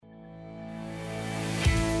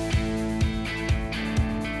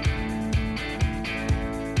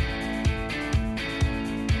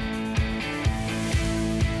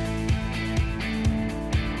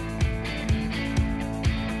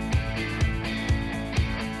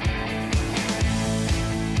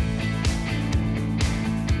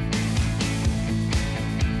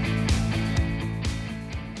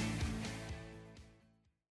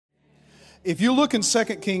If you look in 2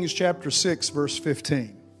 Kings chapter 6, verse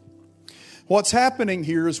 15, what's happening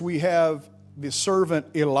here is we have the servant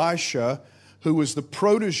Elisha, who was the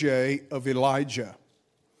protege of Elijah.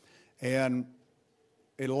 And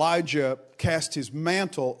Elijah cast his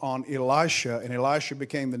mantle on Elisha, and Elisha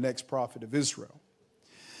became the next prophet of Israel.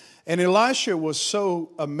 And Elisha was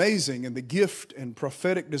so amazing, and the gift and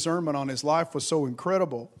prophetic discernment on his life was so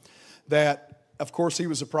incredible that, of course, he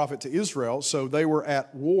was a prophet to Israel, so they were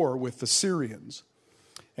at war with the Syrians.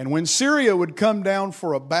 And when Syria would come down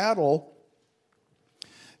for a battle,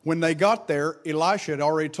 when they got there, Elisha had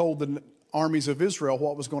already told the armies of Israel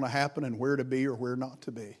what was going to happen and where to be or where not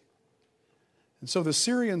to be. And so the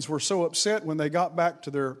Syrians were so upset when they got back to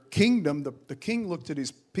their kingdom. The king looked at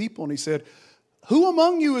his people and he said, "Who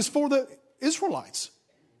among you is for the Israelites?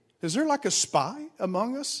 Is there like a spy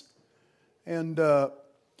among us?" And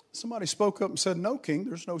somebody spoke up and said, "No, king,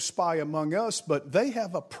 there's no spy among us, but they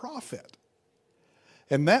have a prophet.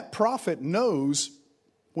 And that prophet knows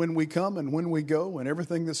when we come and when we go and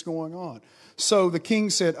everything that's going on." So the king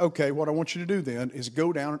said, "Okay, what I want you to do then is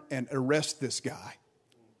go down and arrest this guy."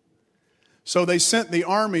 So they sent the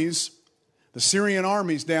armies, the Syrian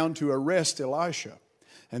armies, down to arrest Elisha.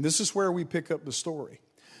 And this is where we pick up the story.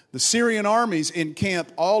 The Syrian armies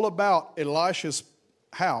encamp all about Elisha's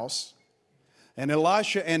house, and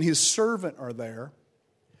Elisha and his servant are there.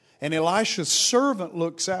 And Elisha's servant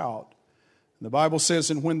looks out. The Bible says,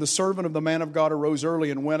 "And when the servant of the man of God arose early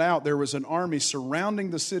and went out, there was an army surrounding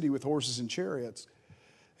the city with horses and chariots.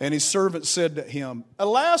 And his servant said to him,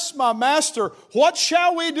 'Alas, my master, what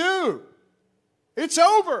shall we do? It's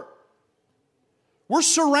over. We're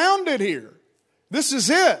surrounded here. This is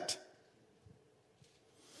it.'"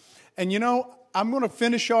 And you know, I'm going to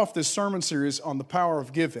finish off this sermon series on the power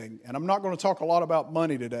of giving. And I'm not going to talk a lot about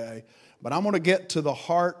money today, but I'm going to get to the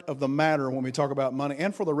heart of the matter when we talk about money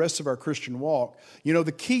and for the rest of our Christian walk. You know,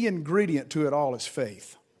 the key ingredient to it all is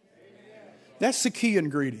faith. That's the key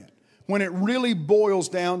ingredient. When it really boils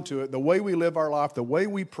down to it, the way we live our life, the way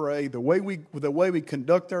we pray, the way we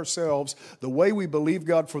conduct ourselves, the way we believe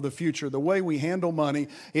God for the future, the way we handle money,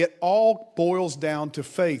 it all boils down to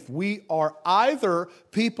faith. We are either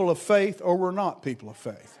people of faith or we're not people of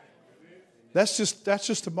faith. That's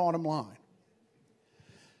just the bottom line.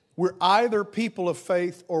 We're either people of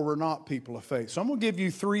faith or we're not people of faith. So I'm going to give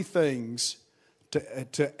you 3 things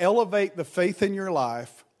to elevate the faith in your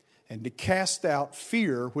life and to cast out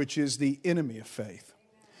fear, which is the enemy of faith.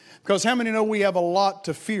 Because how many know we have a lot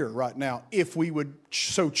to fear right now if we would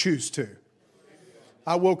so choose to?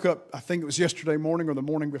 I woke up, I think it was yesterday morning or the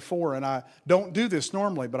morning before, and I don't do this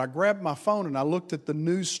normally, but I grabbed my phone and I looked at the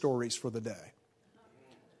news stories for the day.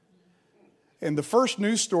 And the first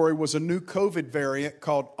news story was a new COVID variant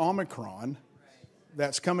called Omicron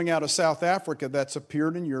that's coming out of South Africa that's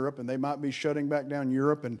appeared in Europe, and they might be shutting back down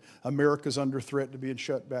Europe, and America's under threat to being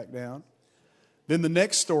shut back down. Then the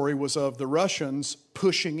next story was of the Russians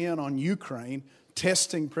pushing in on Ukraine,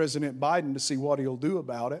 testing President Biden to see what he'll do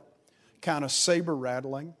about it, kind of saber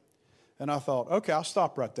rattling. And I thought, okay, I'll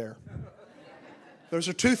stop right there. Those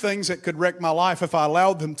are 2 things that could wreck my life if I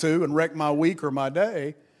allowed them to, and wreck my week or my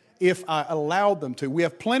day if I allowed them to. We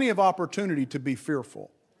have plenty of opportunity to be fearful.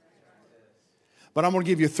 But I'm going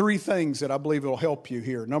to give you 3 things that I believe will help you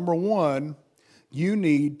here. Number 1, you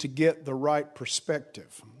need to get the right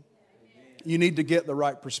perspective. You need to get the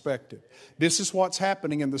right perspective. This is what's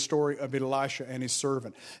happening in the story of Elisha and his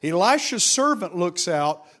servant. Elisha's servant looks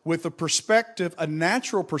out with a perspective, a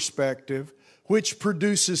natural perspective, which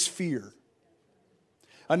produces fear.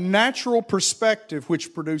 A natural perspective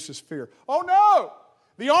which produces fear. Oh no!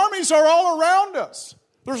 The armies are all around us.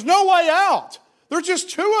 There's no way out. There's just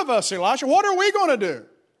 2 of us, Elisha. What are we going to do?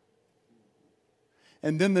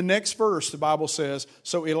 And then the next verse, the Bible says,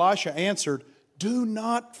 "So Elisha answered, 'Do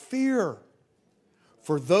not fear,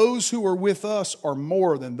 for those who are with us are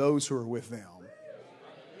more than those who are with them.'"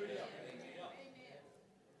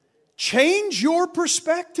 Change your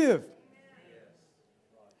perspective.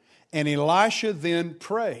 And Elisha then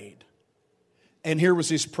prayed. And here was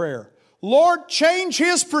his prayer. "Lord, change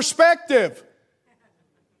his perspective."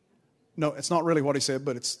 No, it's not really what he said,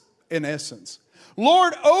 but it's in essence.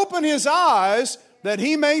 "Lord, open his eyes that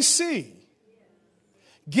he may see.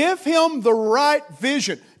 Give him the right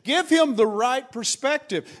vision. Give him the right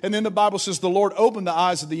perspective." And then the Bible says the Lord opened the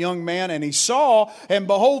eyes of the young man, and he saw, and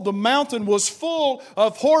behold, the mountain was full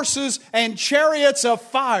of horses and chariots of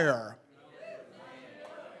fire.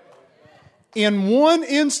 In one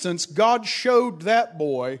instance, God showed that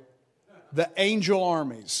boy the angel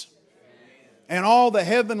armies and all the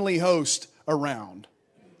heavenly host around.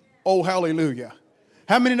 Oh, hallelujah.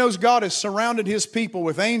 How many knows God has surrounded his people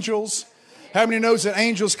with angels How many knows that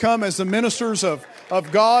angels come as the ministers of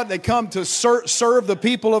God? They come to serve the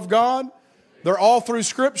people of God. They're all through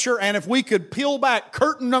Scripture. And if we could peel back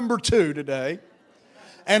curtain number 2 today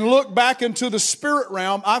and look back into the spirit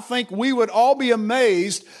realm, I think we would all be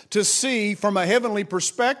amazed to see from a heavenly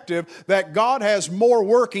perspective that God has more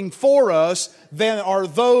working for us than are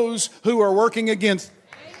those who are working against.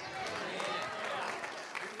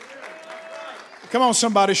 Come on,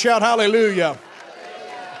 somebody, shout hallelujah.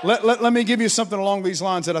 Let me give you something along these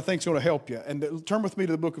lines that I think is going to help you. And turn with me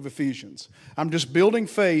to the book of Ephesians. I'm just building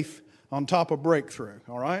faith on top of breakthrough,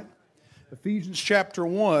 all right? Ephesians chapter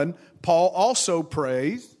 1, Paul also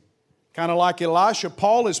prays, kind of like Elisha.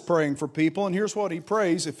 Paul is praying for people, and here's what he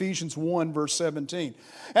prays, Ephesians 1, verse 17.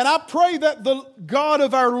 And I pray that the God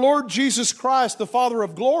of our Lord Jesus Christ, the Father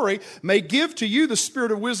of glory, may give to you the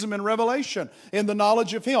spirit of wisdom and revelation in the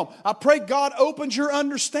knowledge of Him. I pray God opens your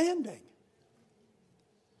understanding,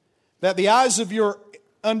 that the eyes of your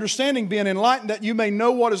understanding being enlightened, that you may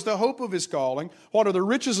know what is the hope of His calling, what are the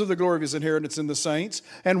riches of the glory of His inheritance in the saints,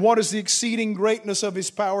 and what is the exceeding greatness of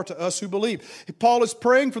His power to us who believe. Paul is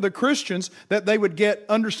praying for the Christians that they would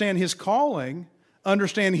understand His calling,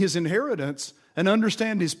 understand His inheritance, and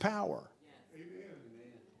understand His power.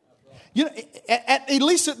 You know, at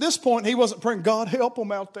least at this point, he wasn't praying, God, help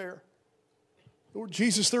them out there. Lord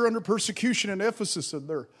Jesus, they're under persecution in Ephesus, and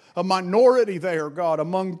they're a minority there, God,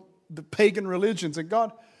 among the pagan religions. And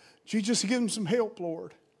God, Jesus, give them some help,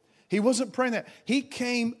 Lord. He wasn't praying that. He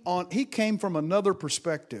came from another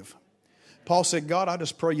perspective. Paul said, God, I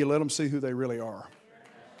just pray you let them see who they really are.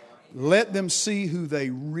 Let them see who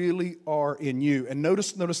they really are in you. And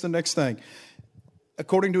notice the next thing.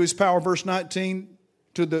 According to His power, verse 19,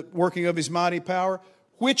 to the working of His mighty power,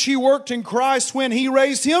 which He worked in Christ when He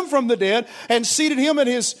raised Him from the dead and seated Him at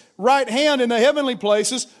His right hand in the heavenly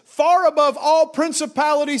places, far above all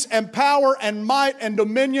principalities and power and might and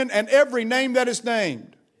dominion and every name that is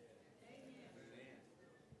named.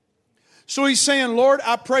 So he's saying, Lord,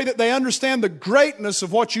 I pray that they understand the greatness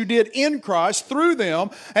of what you did in Christ through them.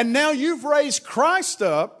 And now you've raised Christ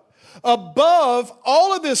up above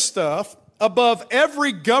all of this stuff, above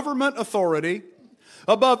every government authority,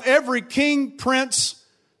 above every king, prince,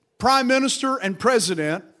 prime minister, and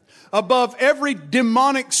president, above every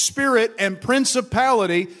demonic spirit and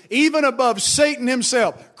principality, even above Satan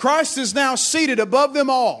himself. Christ is now seated above them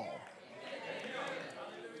all.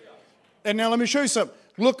 And now let me show you something.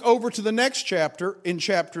 Look over to the next chapter, in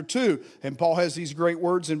chapter 2. And Paul has these great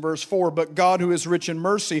words in verse 4. But God, who is rich in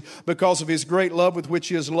mercy, because of His great love with which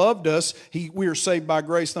He has loved us, we are saved by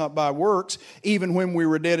grace, not by works. Even when we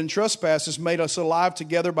were dead in trespasses, made us alive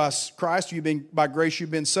together by Christ. By grace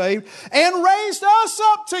you've been saved. And raised us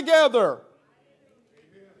up together.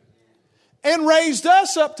 And raised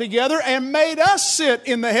us up together and made us sit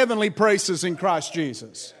in the heavenly places in Christ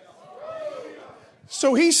Jesus.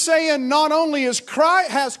 So he's saying not only has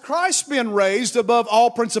Christ been raised above all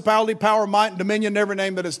principality, power, might, and dominion, every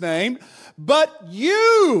name that is named, but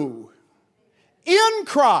you in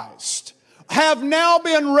Christ have now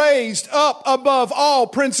been raised up above all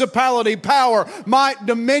principality, power, might,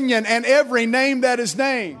 dominion, and every name that is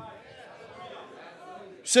named.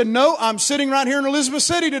 He said, no, I'm sitting right here in Elizabeth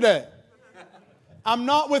City today. I'm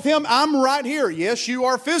not with Him. I'm right here. Yes, you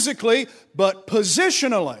are physically, but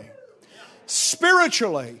positionally,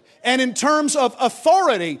 spiritually, and in terms of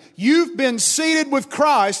authority, you've been seated with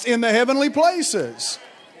Christ in the heavenly places.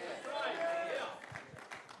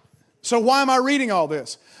 So why am I reading all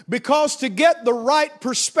this? Because to get the right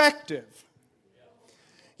perspective,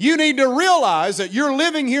 you need to realize that you're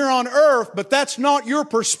living here on earth, but that's not your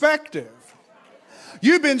perspective.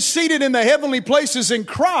 You've been seated in the heavenly places in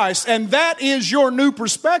Christ, and that is your new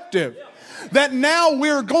perspective. That now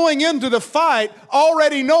we're going into the fight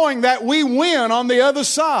already knowing that we win on the other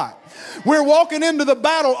side. We're walking into the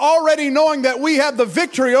battle already knowing that we have the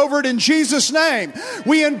victory over it in Jesus' name.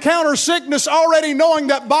 We encounter sickness already knowing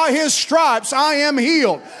that by His stripes I am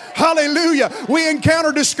healed. Hallelujah. We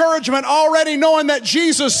encounter discouragement already knowing that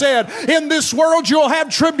Jesus said, in this world you'll have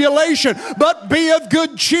tribulation, but be of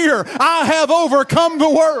good cheer. I have overcome the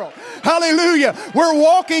world. Hallelujah. We're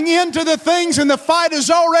walking into the things and the fight has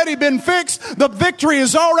already been fixed. The victory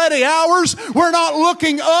is already ours. We're not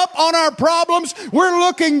looking up on our problems. We're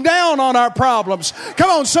looking down on our problems. Come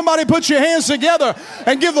on, somebody put your hands together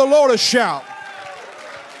and give the Lord a shout.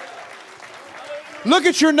 Look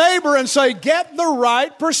at your neighbor and say, get the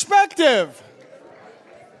right perspective.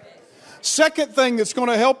 Second thing that's going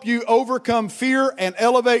to help you overcome fear and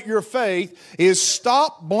elevate your faith is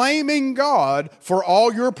stop blaming God for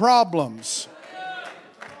all your problems.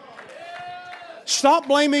 Stop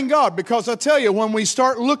blaming God, because I tell you, when we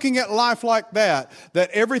start looking at life like that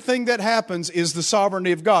everything that happens is the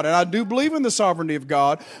sovereignty of God. And I do believe in the sovereignty of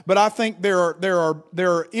God, but I think there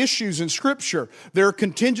are issues in Scripture. There are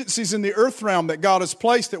contingencies in the earth realm that God has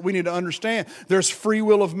placed that we need to understand. There's free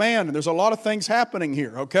will of man, and there's a lot of things happening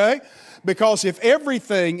here, okay? Because if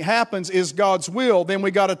everything happens is God's will, then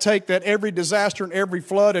we got to take that every disaster and every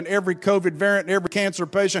flood and every COVID variant and every cancer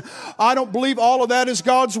patient. I don't believe all of that is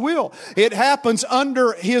God's will. It happens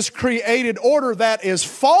under His created order that is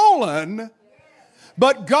fallen,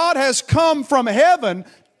 but God has come from heaven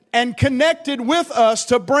and connected with us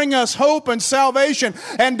to bring us hope and salvation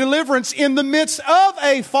and deliverance in the midst of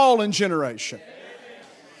a fallen generation.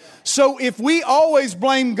 So if we always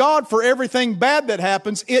blame God for everything bad that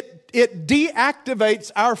happens, it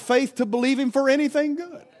deactivates our faith to believe Him for anything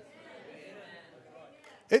good.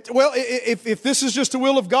 If this is just the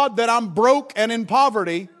will of God that I'm broke and in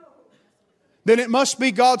poverty, then it must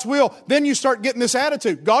be God's will. Then you start getting this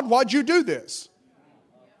attitude. God, why'd you do this?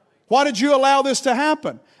 Why did you allow this to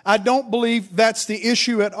happen? I don't believe that's the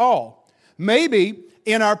issue at all. Maybe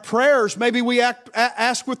in our prayers, maybe we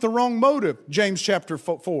ask with the wrong motive, James chapter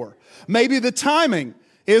 4. Maybe the timing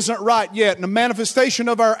isn't right yet, and the manifestation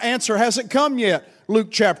of our answer hasn't come yet, Luke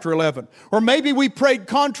chapter 11. Or maybe we prayed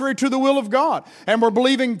contrary to the will of God, and we're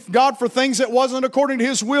believing God for things that wasn't according to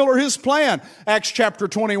His will or His plan, Acts chapter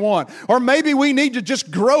 21. Or maybe we need to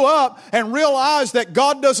just grow up and realize that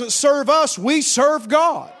God doesn't serve us, we serve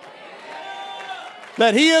God.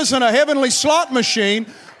 That He isn't a heavenly slot machine,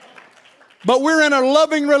 but we're in a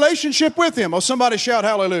loving relationship with Him. Oh, somebody shout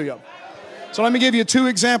hallelujah. So let me give you two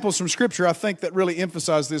examples from Scripture I think that really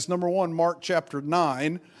emphasize this. Number one, Mark chapter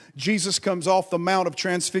 9. Jesus comes off the Mount of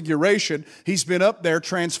Transfiguration. He's been up there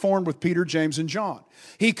transformed with Peter, James, and John.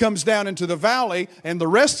 He comes down into the valley, and the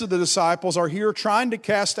rest of the disciples are here trying to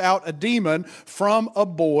cast out a demon from a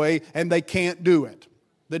boy, and they can't do it.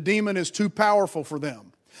 The demon is too powerful for them.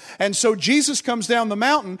 And so Jesus comes down the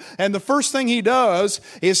mountain, and the first thing He does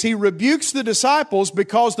is He rebukes the disciples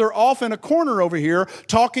because they're off in a corner over here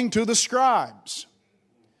talking to the scribes.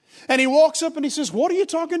 And He walks up and He says, "What are you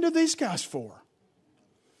talking to these guys for?"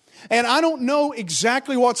 And I don't know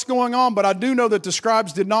exactly what's going on, but I do know that the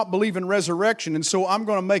scribes did not believe in resurrection, and so I'm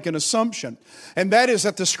going to make an assumption. And that is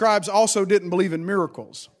that the scribes also didn't believe in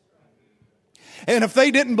miracles. And if they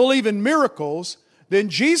didn't believe in miracles, then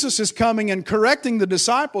Jesus is coming and correcting the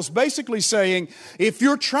disciples, basically saying, if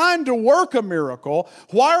you're trying to work a miracle,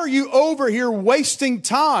 why are you over here wasting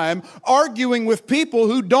time arguing with people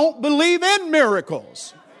who don't believe in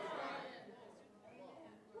miracles?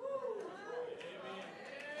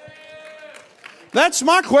 That's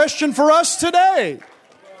my question for us today.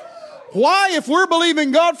 Why, if we're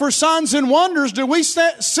believing God for signs and wonders, do we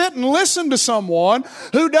sit and listen to someone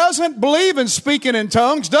who doesn't believe in speaking in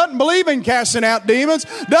tongues, doesn't believe in casting out demons,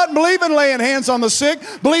 doesn't believe in laying hands on the sick,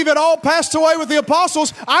 believe it all passed away with the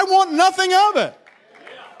apostles? I want nothing of it.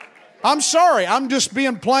 I'm sorry, I'm just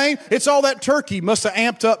being plain. It's all that turkey must have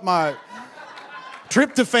amped up my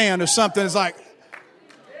tryptophan or something. It's like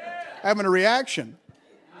having a reaction.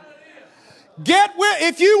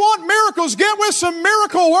 If you want miracles, get with some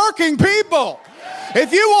miracle working people.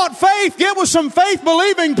 If you want faith, get with some faith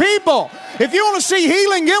believing people. If you want to see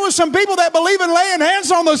healing, get with some people that believe in laying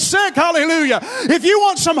hands on the sick. Hallelujah. If you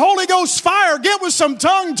want some Holy Ghost fire, get with some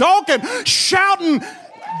tongue talking, shouting,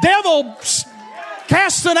 devil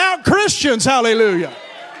casting out Christians. Hallelujah.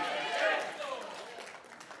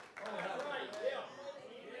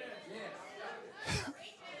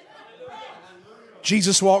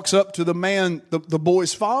 Jesus walks up to the man, the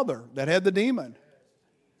boy's father that had the demon.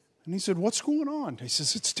 And he said, "What's going on?" He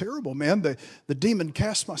says, "It's terrible, man. The demon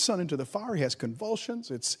cast my son into the fire. He has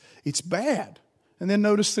convulsions. It's bad." And then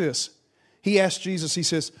notice this. He asked Jesus, he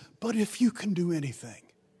says, "But if you can do anything,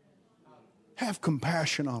 have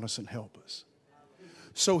compassion on us and help us."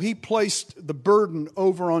 So he placed the burden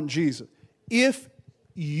over on Jesus. If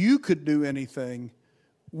you could do anything,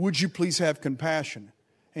 would you please have compassion?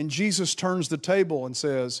 And Jesus turns the table and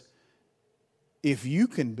says, if you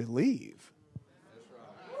can believe,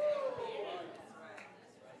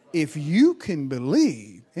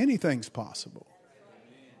 anything's possible.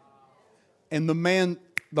 And the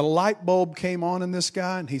light bulb came on in this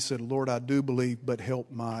guy, and he said, "Lord, I do believe, but help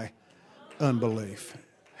my unbelief.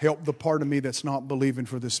 Help the part of me that's not believing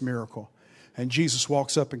for this miracle." And Jesus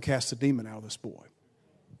walks up and casts a demon out of this boy.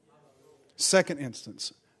 Second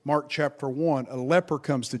instance, Mark chapter 1, a leper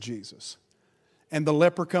comes to Jesus. And the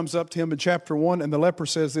leper comes up to him in chapter 1, and the leper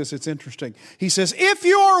says this, it's interesting. He says, "If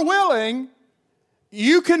you are willing,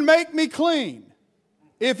 you can make me clean.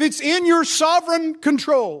 If it's in your sovereign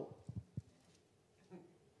control."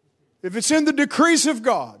 if it's in the decrees of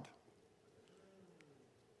God.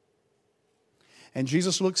 And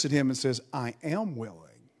Jesus looks at him and says, I am willing.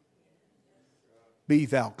 Be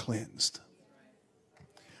thou cleansed.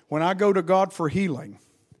 When I go to God for healing,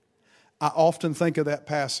 I often think of that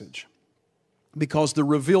passage because the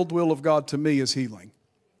revealed will of God to me is healing.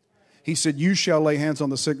 He said, you shall lay hands on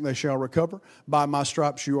the sick and they shall recover. By my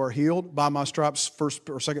stripes you are healed. By my stripes, 1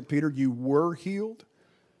 or 2 Peter, you were healed.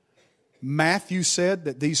 Matthew said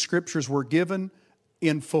that these scriptures were given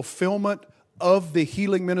in fulfillment of the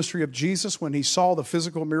healing ministry of Jesus when he saw the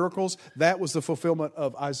physical miracles. That was the fulfillment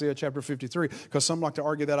of Isaiah chapter 53. Because some like to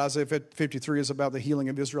argue that Isaiah 53 is about the healing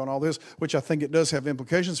of Israel and all this, which I think it does have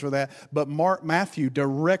implications for that. But Matthew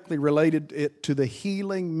directly related it to the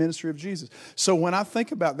healing ministry of Jesus. So when I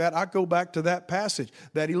think about that, I go back to that passage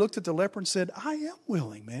that he looked at the leper and said, I am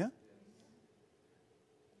willing, man.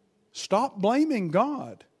 Stop blaming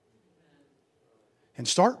God and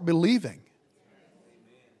start believing.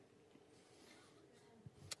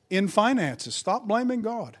 In finances, stop blaming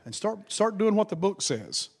God and start doing what the book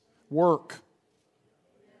says. Work.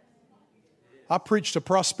 I preached a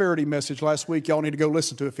prosperity message last week. Y'all need to go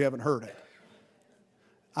listen to it if you haven't heard it.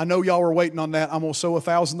 I know y'all were waiting on that. I'm going to sow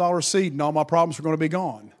 $1,000 seed and all my problems are going to be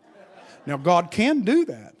gone. Now, God can do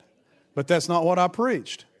that, but that's not what I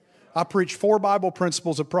preached. I preached 4 Bible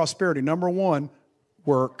principles of prosperity. Number 1,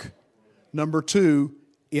 work. Number 2,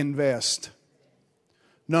 invest.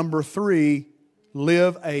 Number 3,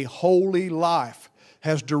 live a holy life.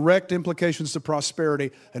 Has direct implications to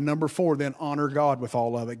prosperity. And number 4, then honor God with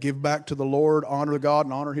all of it. Give back to the Lord, honor God,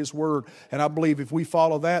 and honor His Word. And I believe if we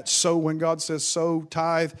follow that, sow when God says sow,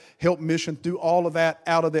 tithe, help mission, do all of that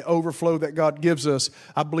out of the overflow that God gives us,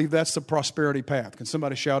 I believe that's the prosperity path. Can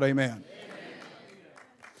somebody shout amen?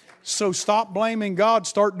 So stop blaming God,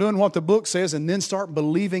 start doing what the book says, and then start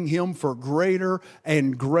believing Him for greater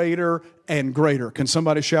and greater and greater. Can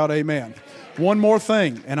somebody shout amen? One more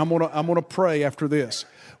thing, and I'm gonna pray after this.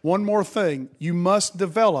 One more thing, you must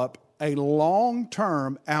develop a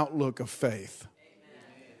long-term outlook of faith.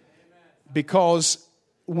 Because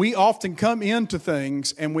we often come into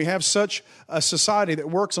things and we have such a society that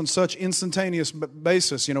works on such instantaneous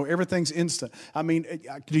basis. You know, everything's instant. I mean,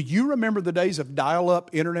 do you remember the days of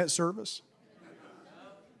dial-up internet service?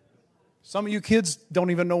 Some of you kids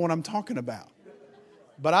don't even know what I'm talking about.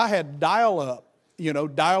 But I had dial-up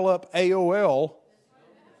AOL.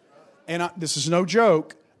 And this is no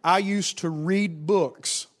joke. I used to read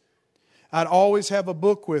books. I'd always have a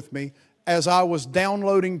book with me. As I was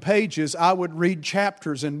downloading pages, I would read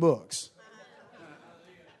chapters in books.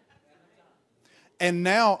 And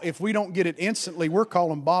now, if we don't get it instantly, we're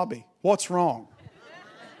calling Bobby. What's wrong?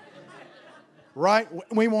 Right?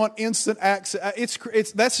 We want instant access.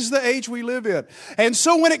 That's just the age we live in. And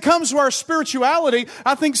so when it comes to our spirituality,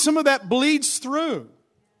 I think some of that bleeds through.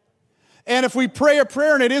 And if we pray a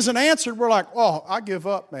prayer and it isn't answered, we're like, oh, I give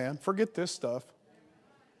up, man. Forget this stuff.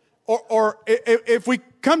 Or if we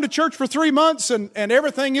come to church for 3 months and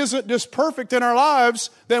everything isn't just perfect in our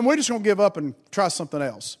lives, then we're just going to give up and try something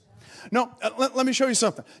else. No, let me show you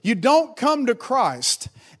something. You don't come to Christ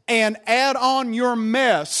and add on your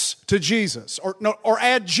mess to Jesus, or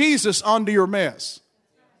add Jesus onto your mess.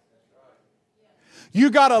 You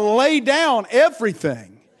got to lay down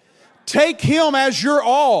everything. Take Him as your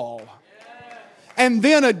all. And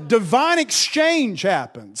then a divine exchange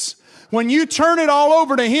happens. When you turn it all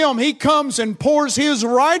over to Him, He comes and pours His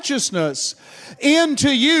righteousness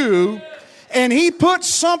into you, and He puts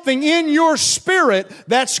something in your spirit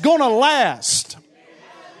that's going to last.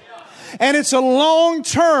 And it's a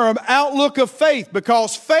long-term outlook of faith,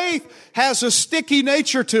 because faith has a sticky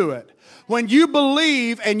nature to it. When you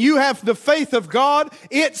believe and you have the faith of God,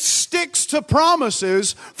 it sticks to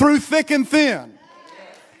promises through thick and thin.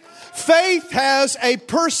 Faith has a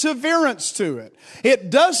perseverance to it. It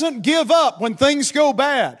doesn't give up when things go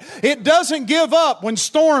bad. It doesn't give up when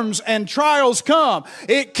storms and trials come.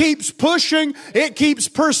 It keeps pushing. It keeps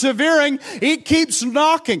persevering. It keeps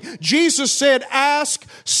knocking. Jesus said, ask,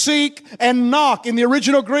 seek, and knock. In the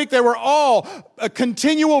original Greek, they were all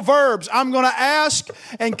continual verbs. I'm going to ask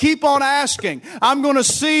and keep on asking. I'm going to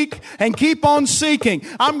seek and keep on seeking.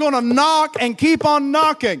 I'm going to knock and keep on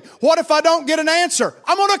knocking. What if I don't get an answer?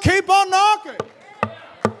 I'm going to keep on knocking.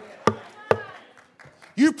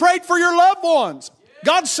 You prayed for your loved ones.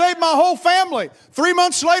 God saved my whole family. 3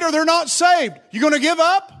 months later, they're not saved. You going to give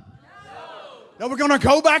up? No, we're going to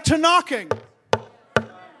go back to knocking.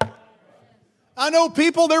 I know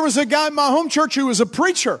people, there was a guy in my home church who was a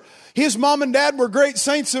preacher. His mom and dad were great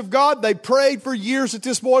saints of God. They prayed for years that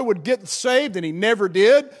this boy would get saved, and he never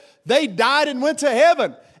did. They died and went to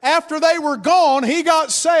heaven. After they were gone, he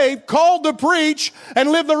got saved, called to preach,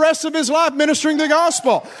 and lived the rest of his life ministering the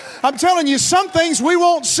gospel. I'm telling you, some things we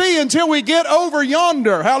won't see until we get over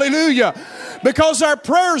yonder. Hallelujah. Because our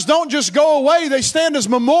prayers don't just go away. They stand as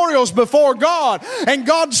memorials before God. And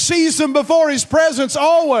God sees them before His presence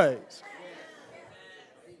always.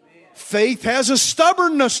 Faith has a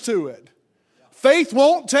stubbornness to it. Faith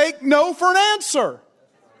won't take no for an answer.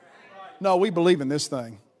 No, we believe in this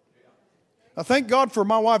thing. I thank God for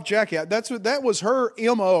my wife, Jackie. That was her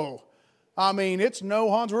M.O. I mean, it's no,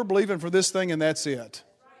 Hans, we're believing for this thing and that's it.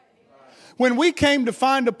 When we came to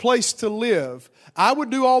find a place to live, I would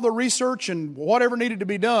do all the research and whatever needed to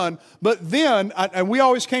be done. But then, and we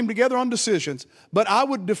always came together on decisions, but I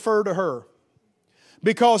would defer to her.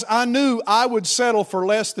 Because I knew I would settle for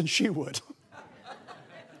less than she would.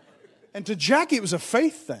 And to Jackie, it was a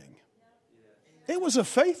faith thing. It was a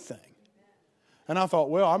faith thing. And I thought,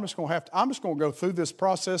 well, I'm just going to go through this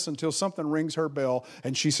process until something rings her bell.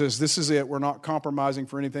 And she says, this is it. We're not compromising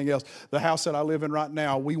for anything else. The house that I live in right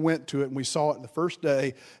now, we went to it and we saw it the first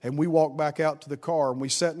day. And we walked back out to the car and we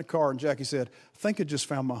sat in the car and Jackie said, I think I just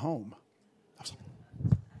found my home. I was like,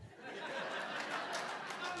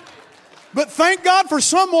 but thank God for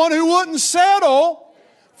someone who wouldn't settle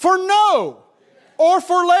for no or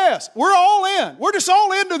for less. We're all in. We're just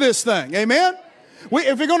all into this thing. Amen?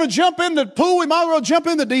 If you're going to jump in the pool, we might as well jump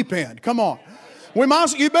in the deep end. Come on.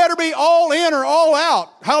 You better be all in or all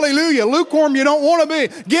out. Hallelujah. Lukewarm you don't want to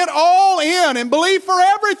be. Get all in and believe for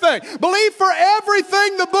everything. Believe for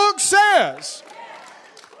everything the book says.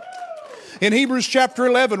 In Hebrews chapter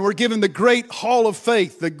 11, we're given the great hall of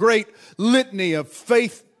faith, the great litany of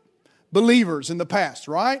faith believers in the past,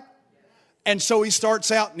 right? And so he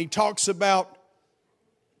starts out and he talks about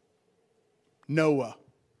Noah.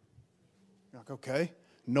 Okay,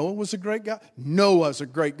 Noah was a great guy. Noah's a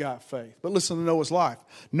great guy of faith. But listen to Noah's life.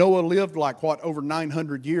 Noah lived over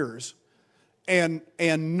 900 years. And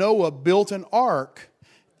Noah built an ark.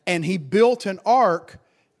 And he built an ark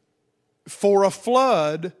for a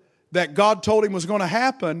flood that God told him was going to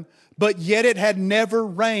happen. But yet it had never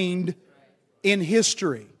rained in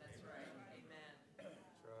history.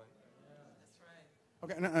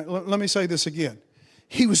 Okay, now, let me say this again.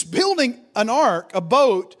 He was building an ark, a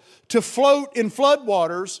boat, to float in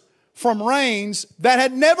floodwaters from rains that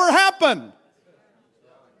had never happened.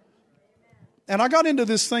 And I got into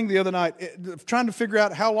this thing the other night, trying to figure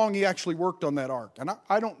out how long he actually worked on that ark. And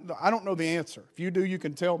I don't know the answer. If you do, you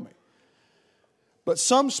can tell me. But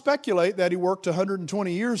some speculate that he worked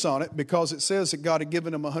 120 years on it because it says that God had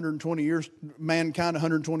given him 120 years, mankind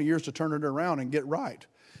 120 years to turn it around and get right.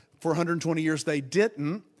 For 120 years they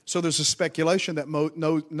didn't. So there's a speculation that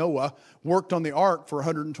Noah worked on the ark for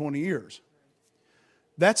 120 years.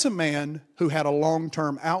 That's a man who had a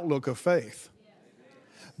long-term outlook of faith.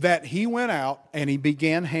 That he went out and he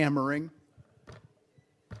began hammering.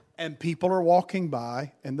 And people are walking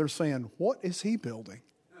by and they're saying, what is he building?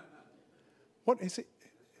 What is it?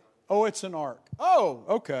 Oh, it's an ark. Oh,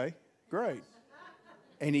 okay, great.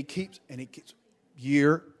 And he keeps.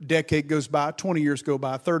 Year, decade goes by, 20 years go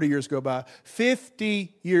by, 30 years go by,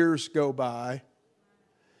 50 years go by,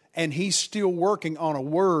 and he's still working on a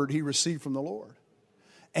word he received from the Lord.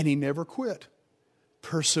 And he never quit.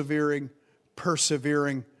 Persevering.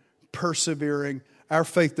 Our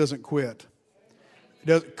faith doesn't quit.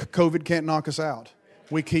 COVID can't knock us out.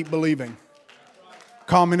 We keep believing.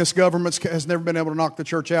 Communist governments has never been able to knock the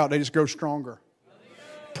church out. They just grow stronger.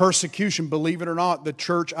 Persecution, believe it or not, the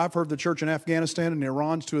church, I've heard the church in Afghanistan and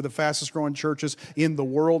Iran is two of the fastest growing churches in the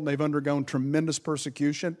world. And they've undergone tremendous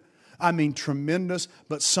persecution. I mean tremendous,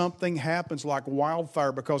 but something happens like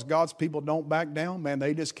wildfire because God's people don't back down, man.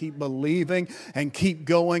 They just keep believing and keep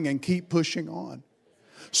going and keep pushing on.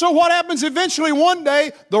 So what happens eventually one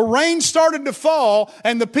day, the rain started to fall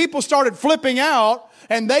and the people started flipping out.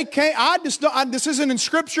 And they came, this isn't in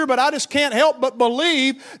Scripture, but I just can't help but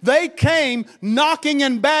believe they came knocking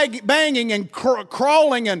and banging and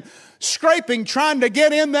crawling and scraping, trying to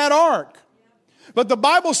get in that ark. But the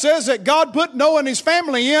Bible says that God put Noah and his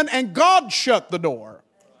family in and God shut the door.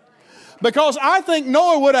 Because I think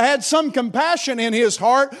Noah would have had some compassion in his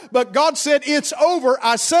heart, but God said, it's over.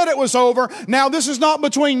 I said it was over. Now this is not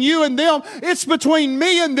between you and them. It's between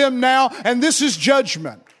me and them now, and this is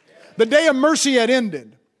judgment. The day of mercy had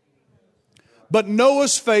ended. but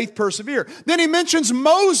Noah's faith persevered. Then he mentions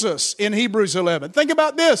Moses in Hebrews 11. Think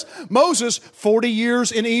about this. Moses, 40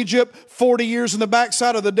 years in Egypt, 40 years in the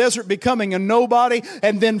backside of the desert becoming a nobody,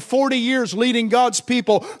 and then 40 years leading God's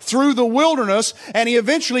people through the wilderness, and he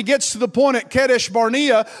eventually gets to the point at Kadesh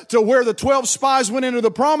Barnea to where the 12 spies went into the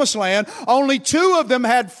promised land. Only 2 of them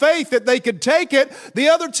had faith that they could take it. The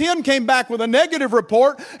other 10 came back with a negative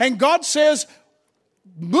report, and God says,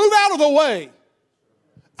 move out of the way.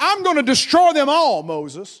 I'm going to destroy them all,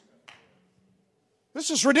 Moses. This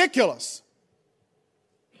is ridiculous.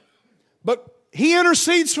 But he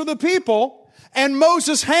intercedes for the people, and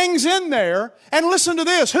Moses hangs in there. And listen to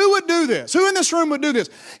this. Who would do this? Who in this room would do this?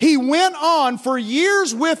 He went on for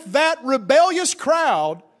years with that rebellious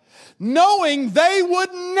crowd, knowing they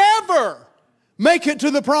would never make it to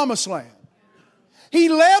the promised land. He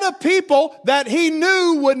led a people that he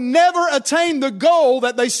knew would never attain the goal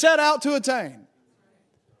that they set out to attain.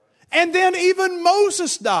 And then even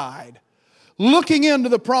Moses died looking into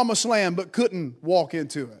the promised land but couldn't walk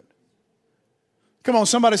into it. Come on,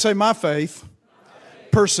 somebody say, my faith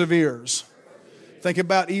perseveres. Think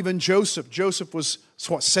about even Joseph. Joseph was,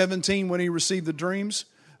 17 when he received the dreams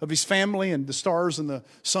of his family and the stars and the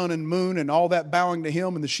sun and moon and all that bowing to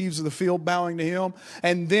him and the sheaves of the field bowing to him.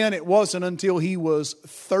 And then it wasn't until he was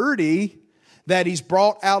 30 that he's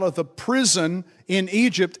brought out of the prison in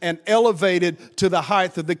Egypt and elevated to the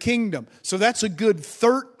height of the kingdom. So that's a good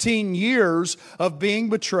 13 years of being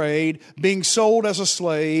betrayed, being sold as a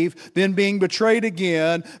slave, then being betrayed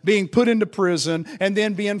again, being put into prison, and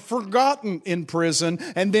then being forgotten in prison,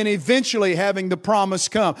 and then eventually having the promise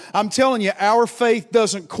come. I'm telling you, our faith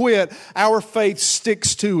doesn't quit. Our faith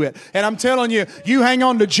sticks to it. And I'm telling you, you hang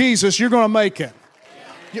on to Jesus, you're going to make it.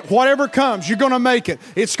 Whatever comes, you're going to make it.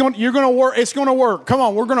 You're going to work. It's going to work. Come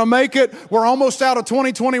on, we're going to make it. We're almost out of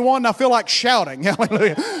 2021, and I feel like shouting.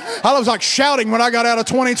 Hallelujah. I was like shouting when I got out of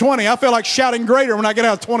 2020. I feel like shouting greater when I get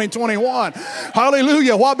out of 2021.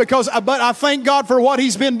 Hallelujah. Why? But I thank God for what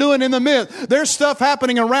He's been doing in the midst. There's stuff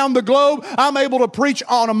happening around the globe. I'm able to preach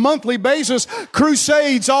on a monthly basis,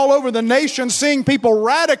 crusades all over the nation, seeing people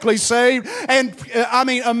radically saved and,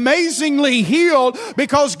 amazingly healed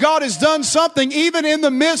because God has done something even in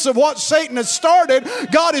the midst of what Satan has started.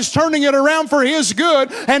 God is turning it around for His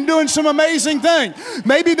good and doing some amazing things.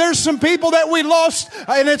 Maybe there's some people that we lost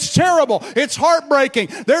and it's terrible. It's heartbreaking.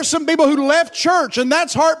 There's some people who left church and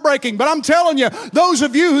that's heartbreaking. But I'm telling you, those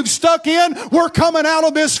of you who've stuck in, we're coming out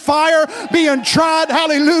of this fire being tried.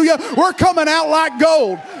 Hallelujah. We're coming out like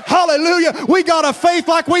gold. Hallelujah. We got a faith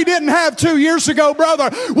like we didn't have 2 years ago,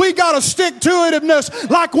 brother. We got a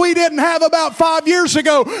stick-to-itiveness like we didn't have about 5 years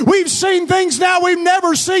ago. We've seen things now we've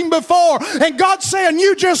never seen before. And God's saying,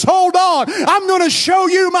 you just hold on. I'm going to show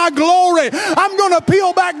you my glory. I'm going to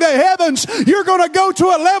peel back the heavens. You're going to go to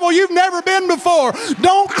a level you've never been before.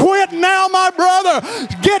 Don't quit now, my brother.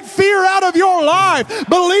 Get fear out of your life.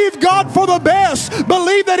 Believe God for the best.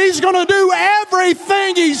 Believe that He's going to do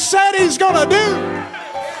everything He said He's going to do.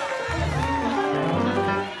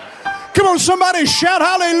 Come on, somebody shout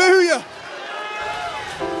hallelujah.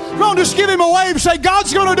 Come on, just give Him a wave. Say,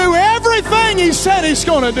 God's going to do everything He said He's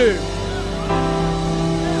going to do.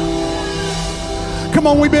 Come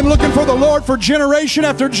on, we've been looking for the Lord for generation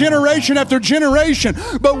after generation after generation.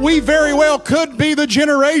 But we very well could be the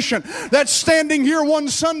generation that's standing here one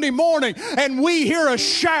Sunday morning and we hear a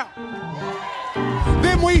shout.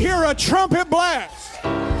 Then we hear a trumpet blast.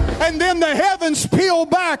 And then the heavens peel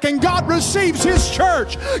back and God receives His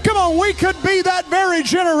church. Come on, we could be that very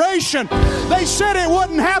generation. They said it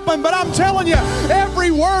wouldn't happen, but I'm telling you,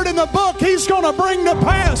 every word in the book He's going to bring to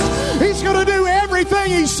pass. He's going to do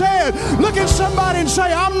everything He said. Look at somebody and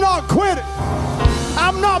say, I'm not quitting.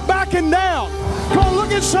 I'm not backing down. Come on,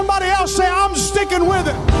 look at somebody else, say, I'm sticking with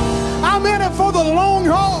it. I'm in it for the long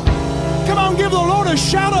haul. Come on, give the Lord a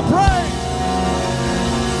shout of praise.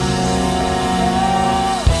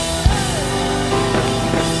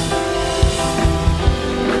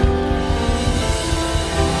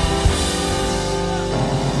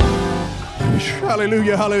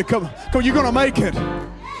 Hallelujah, hallelujah. Come on, you're going to make it.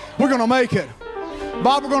 We're going to make it.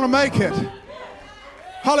 Bob, we're going to make it.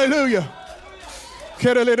 Hallelujah.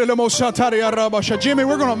 Jimmy,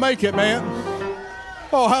 we're going to make it, man.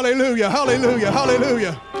 Oh, hallelujah, hallelujah,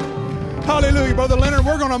 hallelujah. Hallelujah. Brother Leonard,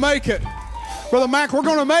 we're going to make it. Brother Mac, we're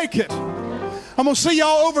going to make it. I'm going to see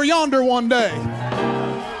y'all over yonder one day.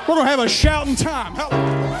 We're going to have a shouting time.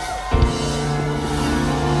 Hallelujah.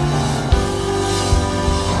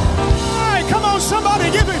 Come on,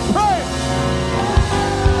 somebody give Him praise.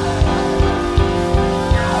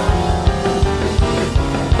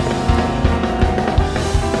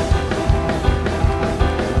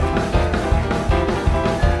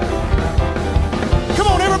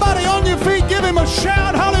 Him a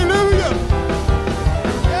shout, hallelujah.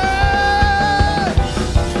 Yeah.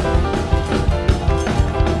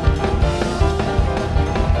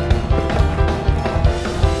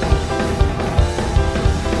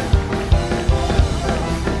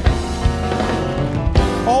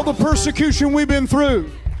 All the persecution we've been through,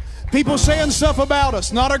 people saying stuff about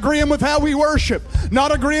us, not agreeing with how we worship,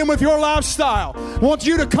 not agreeing with your lifestyle, want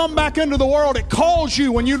you to come back into the world. It calls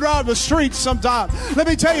you when you drive the streets sometimes. Let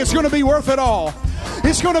me tell you, it's going to be worth it all.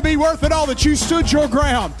 It's going to be worth it all that you stood your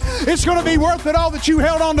ground. It's going to be worth it all that you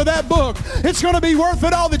held on to that book. It's going to be worth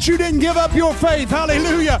it all that you didn't give up your faith.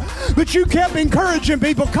 Hallelujah. But you kept encouraging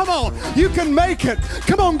people. Come on, you can make it.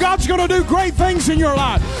 Come on, God's going to do great things in your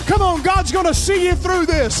life. Come on, God's going to see you through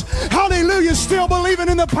this. Hallelujah. Still believing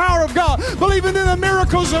in the power of God, believing in the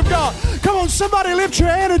miracles of God. Come on, somebody lift your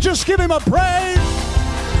hand and just give Him a praise.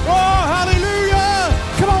 Oh, hallelujah.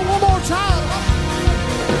 Come on, one more time.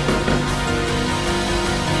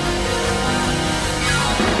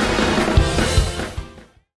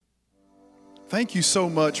 Thank you so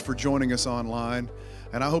much for joining us online,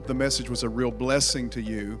 and I hope the message was a real blessing to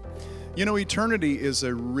you. You know, eternity is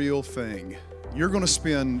a real thing. You're going to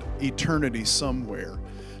spend eternity somewhere.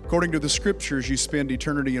 According to the Scriptures, you spend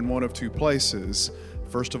eternity in one of two places.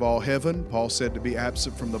 First of all, heaven. Paul said to be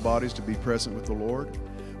absent from the bodies, to be present with the Lord.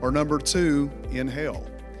 Or number two, in hell.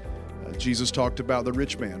 Jesus talked about the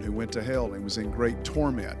rich man who went to hell and was in great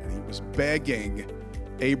torment. And he was begging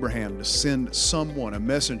Abraham to send someone, a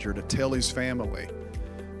messenger, to tell his family.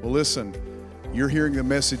 Well, listen, you're hearing the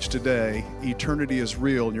message today. Eternity is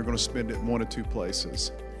real, and you're going to spend it in one of two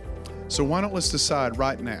places. So why don't let's decide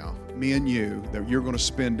right now, me and you, that you're going to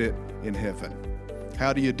spend it in heaven.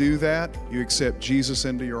 How do you do that? You accept Jesus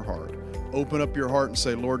into your heart. Open up your heart and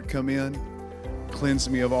say, Lord, come in. Cleanse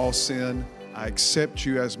me of all sin. I accept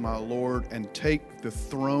you as my Lord and take the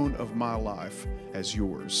throne of my life as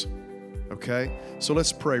yours. Okay? So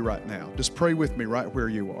let's pray right now. Just pray with me right where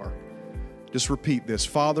you are. Just repeat this.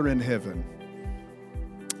 Father in heaven,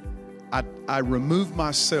 I remove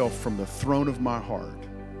myself from the throne of my heart.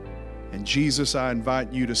 And Jesus, I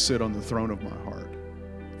invite you to sit on the throne of my heart.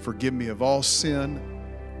 Forgive me of all sin.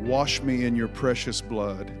 Wash me in your precious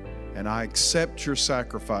blood. And I accept your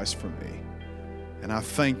sacrifice for me. And I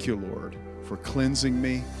thank you, Lord, for cleansing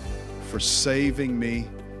me, for saving me,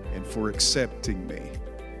 and for accepting me.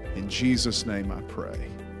 In Jesus' name I pray.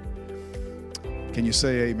 Can you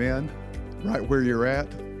say amen? Right where you're at?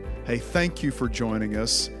 Hey, thank you for joining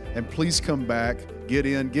us. And please come back. Get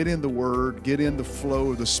in the Word. Get in the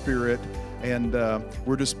flow of the Spirit. And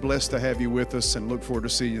we're just blessed to have you with us and look forward to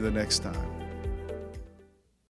seeing you the next time.